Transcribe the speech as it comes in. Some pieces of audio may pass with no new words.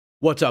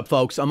What's up,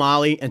 folks? I'm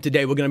Ollie, and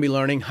today we're going to be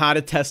learning how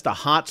to test a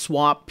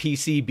Hotswap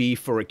PCB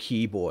for a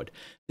keyboard.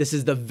 This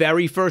is the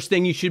very first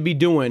thing you should be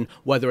doing,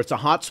 whether it's a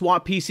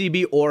Hotswap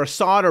PCB or a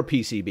solder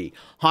PCB.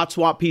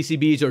 Hotswap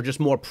PCBs are just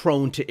more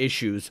prone to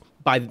issues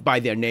by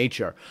their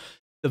nature.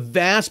 The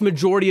vast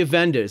majority of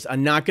vendors are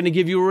not going to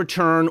give you a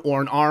return or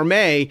an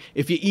RMA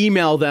if you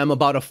email them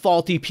about a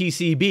faulty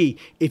PCB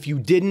if you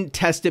didn't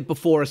test it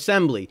before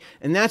assembly.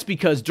 And that's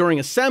because during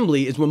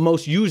assembly is when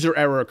most user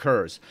error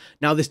occurs.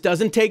 Now, this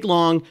doesn't take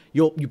long.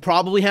 You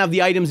probably have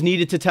the items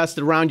needed to test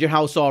it around your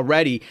house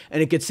already,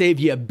 and it could save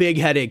you a big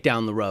headache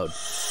down the road.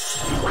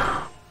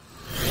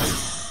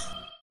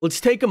 Let's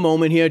take a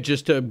moment here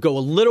just to go a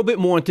little bit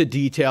more into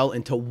detail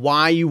into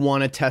why you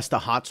want to test a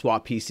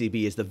Hotswap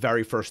PCB is the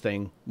very first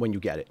thing when you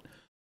get it.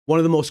 One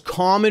of the most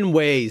common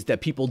ways that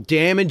people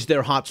damage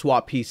their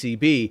Hotswap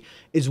PCB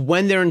is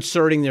when they're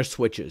inserting their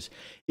switches.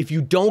 If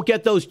you don't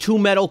get those two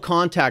metal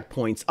contact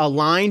points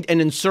aligned and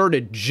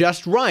inserted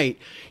just right,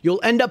 you'll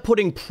end up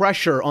putting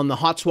pressure on the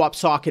Hotswap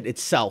socket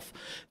itself.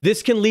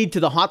 This can lead to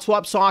the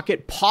Hotswap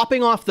socket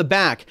popping off the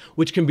back,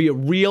 which can be a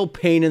real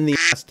pain in the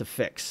ass to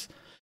fix.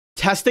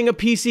 Testing a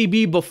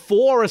PCB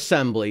before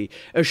assembly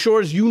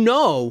assures you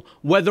know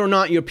whether or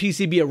not your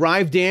PCB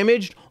arrived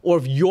damaged or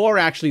if you're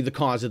actually the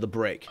cause of the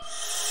break.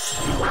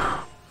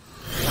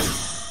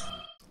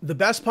 The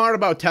best part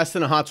about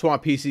testing a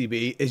Hotswap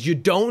PCB is you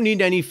don't need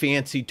any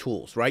fancy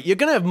tools, right? You're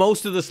going to have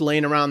most of this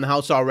laying around the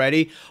house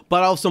already,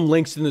 but I'll have some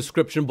links in the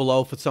description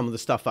below for some of the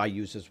stuff I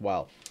use as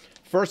well.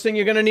 First thing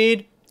you're going to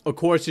need, of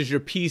course, is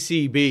your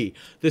PCB.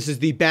 This is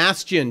the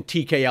Bastion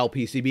TKL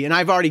PCB, and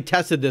I've already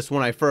tested this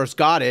when I first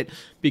got it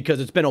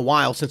because it's been a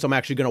while since I'm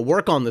actually going to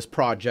work on this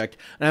project,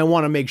 and I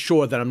want to make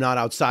sure that I'm not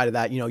outside of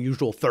that,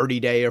 usual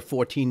 30-day or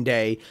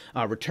 14-day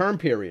return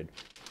period.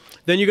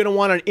 Then you're going to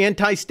want an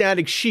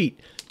anti-static sheet.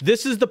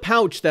 This is the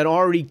pouch that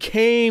already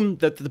came,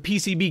 that the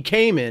PCB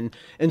came in,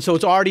 and so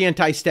it's already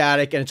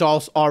anti-static, and it's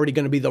also already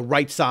going to be the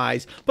right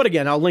size. But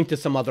again, I'll link to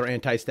some other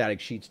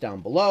anti-static sheets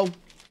down below.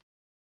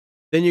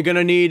 Then you're going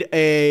to need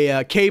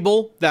a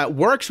cable that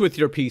works with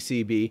your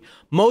PCB.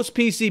 Most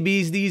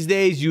PCBs these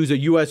days use a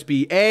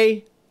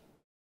USB-A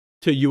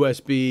to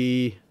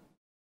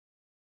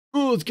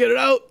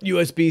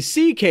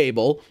USB-C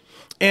cable.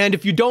 And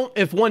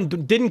if one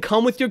didn't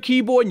come with your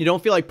keyboard and you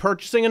don't feel like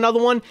purchasing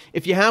another one,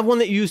 if you have one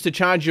that you use to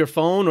charge your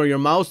phone or your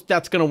mouse,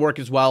 that's going to work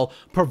as well,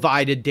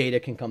 provided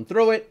data can come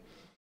through it.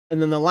 And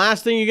then the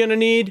last thing you're going to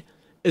need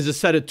is a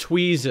set of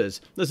tweezers.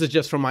 This is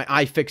just from my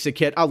iFixit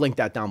kit. I'll link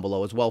that down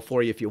below as well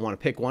for you if you want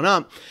to pick one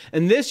up.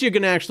 And this you're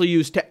going to actually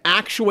use to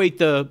actuate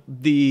the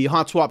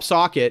Hotswap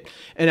socket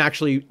and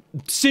actually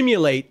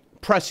simulate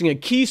pressing a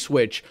key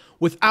switch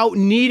without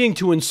needing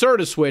to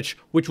insert a switch,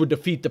 which would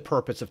defeat the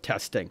purpose of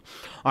testing.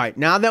 All right,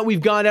 now that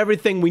we've got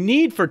everything we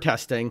need for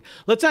testing,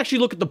 let's actually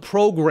look at the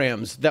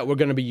programs that we're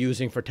going to be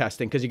using for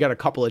testing because you got a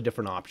couple of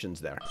different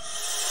options there.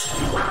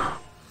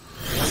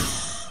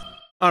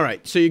 All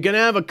right, so you're going to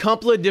have a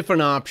couple of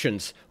different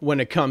options when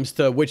it comes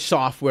to which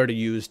software to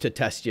use to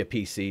test your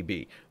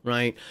PCB,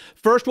 right?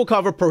 First, we'll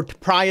cover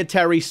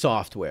proprietary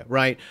software,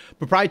 right?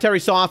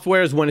 Proprietary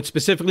software is when it's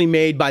specifically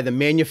made by the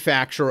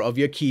manufacturer of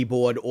your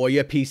keyboard or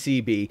your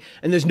PCB,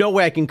 and there's no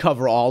way I can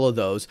cover all of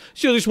those.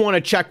 So you'll just want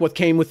to check what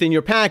came within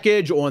your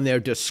package or on their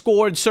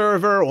Discord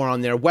server or on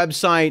their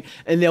website,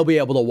 and they'll be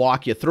able to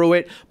walk you through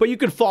it. But you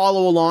can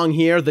follow along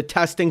here. The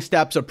testing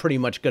steps are pretty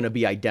much going to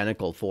be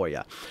identical for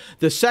you.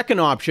 The second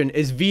option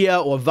is VIA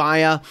or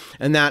VIA,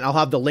 and that I'll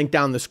have the link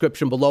down in the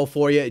description below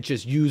for you. It's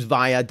just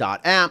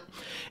usevia.app.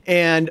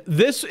 And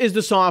this is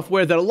the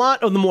software that a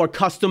lot of the more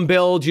custom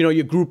builds,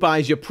 your group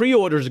buys, your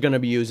pre-orders are going to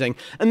be using.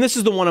 And this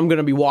is the one I'm going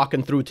to be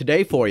walking through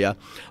today for you.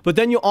 But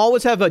then you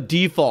always have a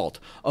default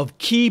of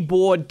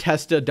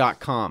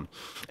keyboardtester.com.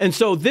 And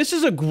so this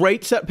is a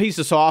great piece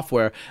of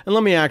software. And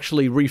let me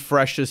actually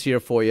refresh this here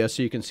for you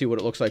so you can see what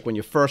it looks like when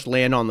you first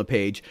land on the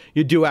page.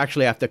 You do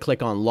actually have to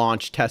click on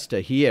Launch Tester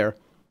here.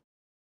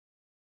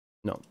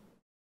 No,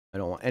 I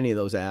don't want any of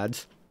those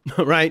ads.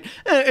 Right?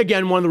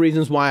 Again, one of the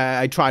reasons why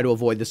I try to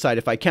avoid the site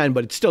if I can,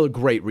 but it's still a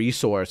great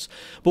resource.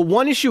 But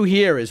one issue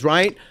here is,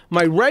 right,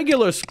 my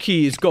regular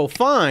keys go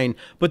fine,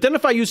 but then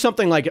if I use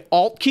something like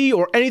Alt key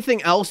or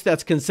anything else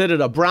that's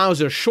considered a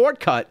browser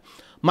shortcut,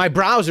 my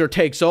browser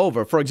takes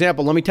over. For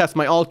example, let me test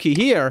my Alt key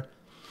here.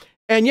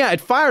 And yeah,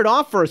 it fired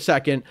off for a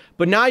second,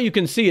 but now you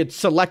can see it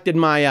selected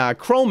my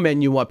Chrome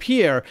menu up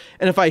here.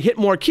 And if I hit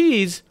more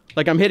keys,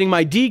 like I'm hitting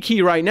my D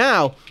key right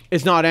now,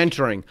 it's not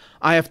entering.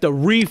 I have to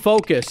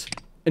refocus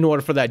in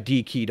order for that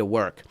D key to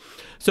work.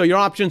 So your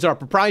options are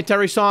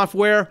proprietary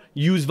software,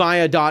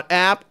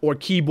 usevia.app, or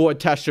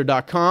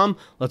keyboardtester.com.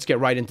 Let's get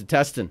right into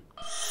testing.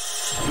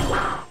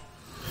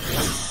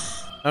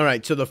 All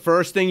right, so the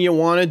first thing you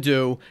want to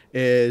do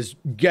is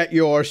get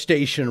your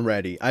station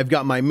ready. I've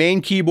got my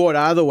main keyboard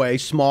out of the way,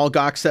 small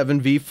GOC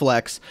 7V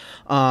Flex,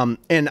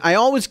 and I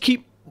always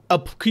keep a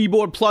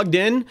keyboard plugged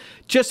in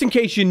just in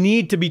case you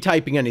need to be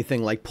typing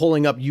anything like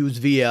pulling up use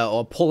VIA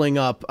or pulling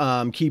up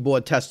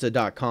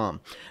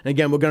keyboardtester.com. And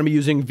again, we're going to be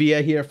using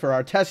VIA here for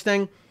our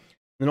testing.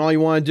 And all you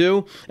want to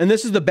do, and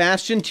this is the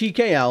Bastion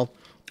TKL,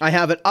 I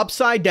have it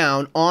upside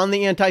down on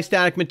the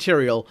anti-static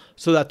material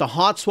so that the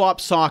hot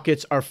swap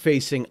sockets are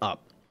facing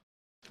up.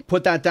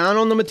 Put that down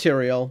on the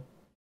material,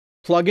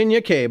 plug in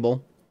your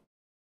cable,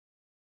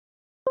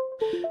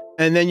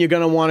 and then you're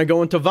going to want to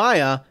go into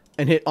VIA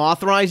and hit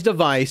Authorize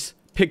Device,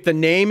 pick the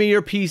name of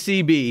your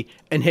PCB,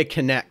 and hit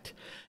Connect.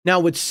 Now,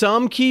 with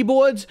some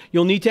keyboards,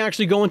 you'll need to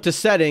actually go into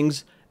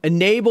Settings,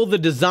 enable the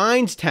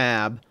Designs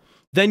tab,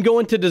 then go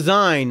into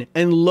Design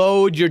and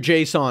load your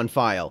JSON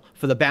file.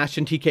 For the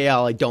Bastion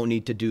TKL, I don't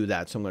need to do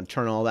that, so I'm going to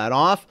turn all that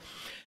off.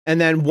 And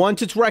then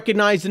once it's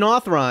recognized and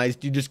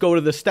authorized, you just go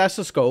to the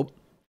stethoscope.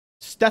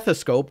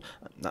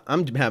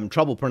 I'm having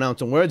trouble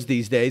pronouncing words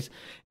these days.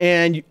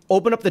 And you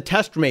open up the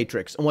test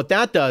matrix. And what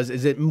that does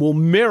is it will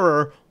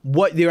mirror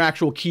what your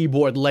actual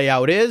keyboard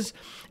layout is.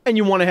 And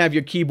you want to have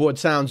your keyboard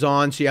sounds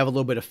on so you have a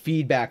little bit of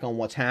feedback on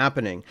what's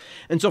happening.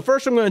 And so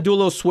first I'm going to do a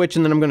little switch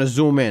and then I'm going to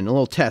zoom in, a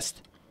little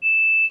test.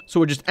 So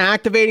we're just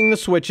activating the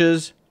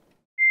switches.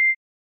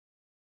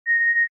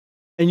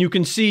 And you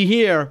can see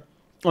here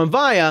on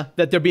VIA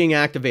that they're being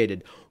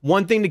activated.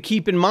 One thing to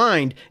keep in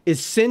mind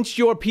is since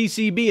your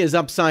PCB is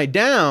upside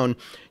down,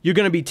 you're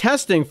going to be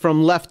testing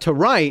from left to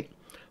right,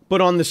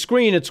 but on the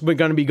screen it's going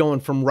to be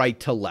going from right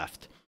to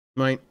left,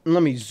 right?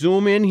 Let me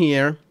zoom in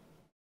here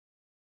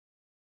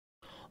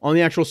on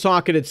the actual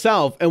socket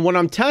itself, and what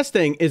I'm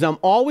testing is I'm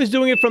always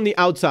doing it from the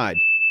outside.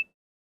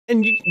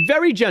 And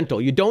very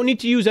gentle, you don't need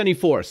to use any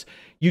force.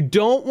 You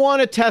don't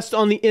want to test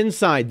on the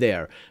inside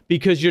there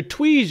because your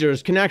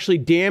tweezers can actually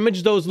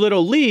damage those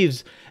little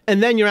leaves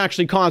and then you're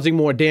actually causing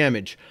more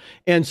damage.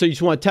 And so you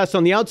just want to test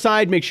on the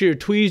outside, make sure your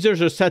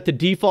tweezers are set to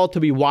default to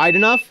be wide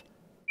enough,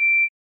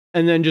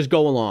 and then just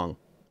go along.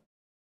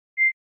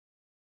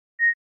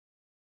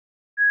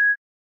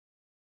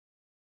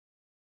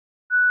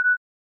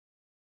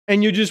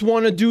 And you just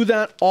want to do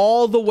that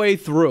all the way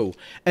through.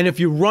 And if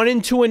you run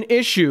into an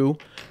issue,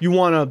 you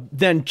want to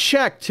then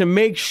check to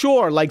make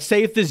sure, like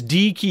say if this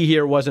D key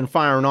here wasn't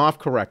firing off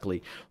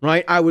correctly,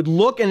 right? I would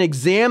look and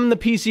examine the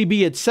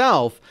PCB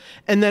itself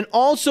and then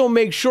also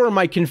make sure in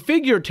my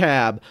configure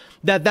tab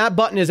that that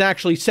button is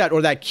actually set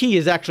or that key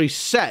is actually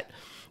set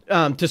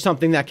to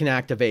something that can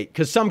activate.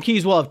 Because some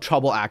keys will have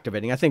trouble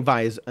activating. I think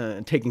VIA is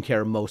taking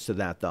care of most of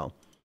that though.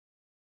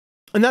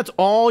 And that's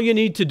all you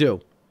need to do.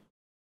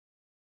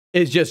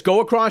 Is just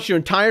go across your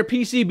entire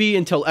PCB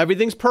until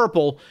everything's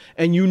purple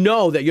and you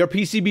know that your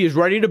PCB is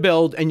ready to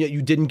build and yet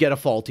you didn't get a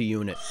faulty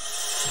unit.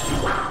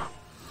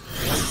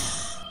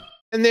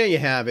 And there you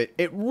have it.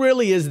 It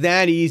really is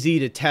that easy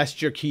to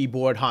test your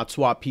keyboard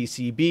Hotswap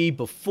PCB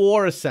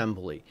before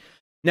assembly.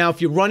 Now,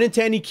 if you run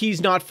into any keys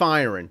not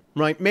firing,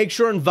 right, make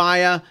sure in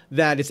VIA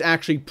that it's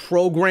actually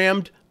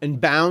programmed and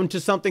bound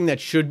to something that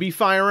should be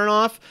firing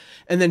off,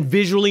 and then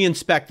visually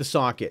inspect the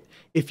socket.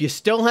 If you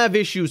still have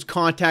issues,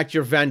 contact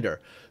your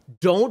vendor.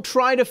 Don't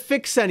try to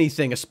fix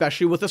anything,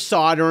 especially with a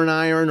soldering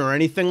iron or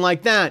anything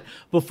like that,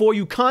 before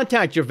you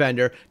contact your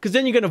vendor, because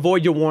then you're going to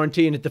void your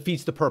warranty and it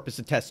defeats the purpose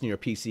of testing your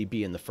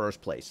PCB in the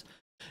first place.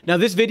 Now,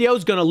 this video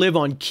is going to live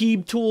on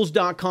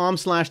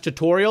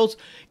keybtools.com/tutorials.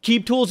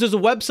 KeebTools is a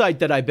website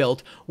that I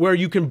built where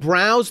you can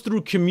browse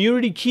through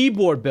community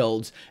keyboard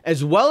builds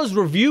as well as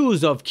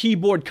reviews of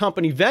keyboard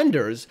company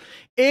vendors,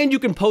 and you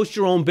can post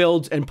your own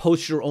builds and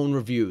post your own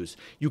reviews.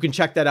 You can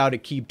check that out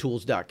at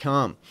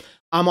keybtools.com.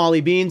 I'm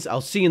OllieBeanz. I'll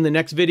see you in the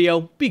next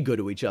video. Be good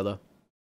to each other.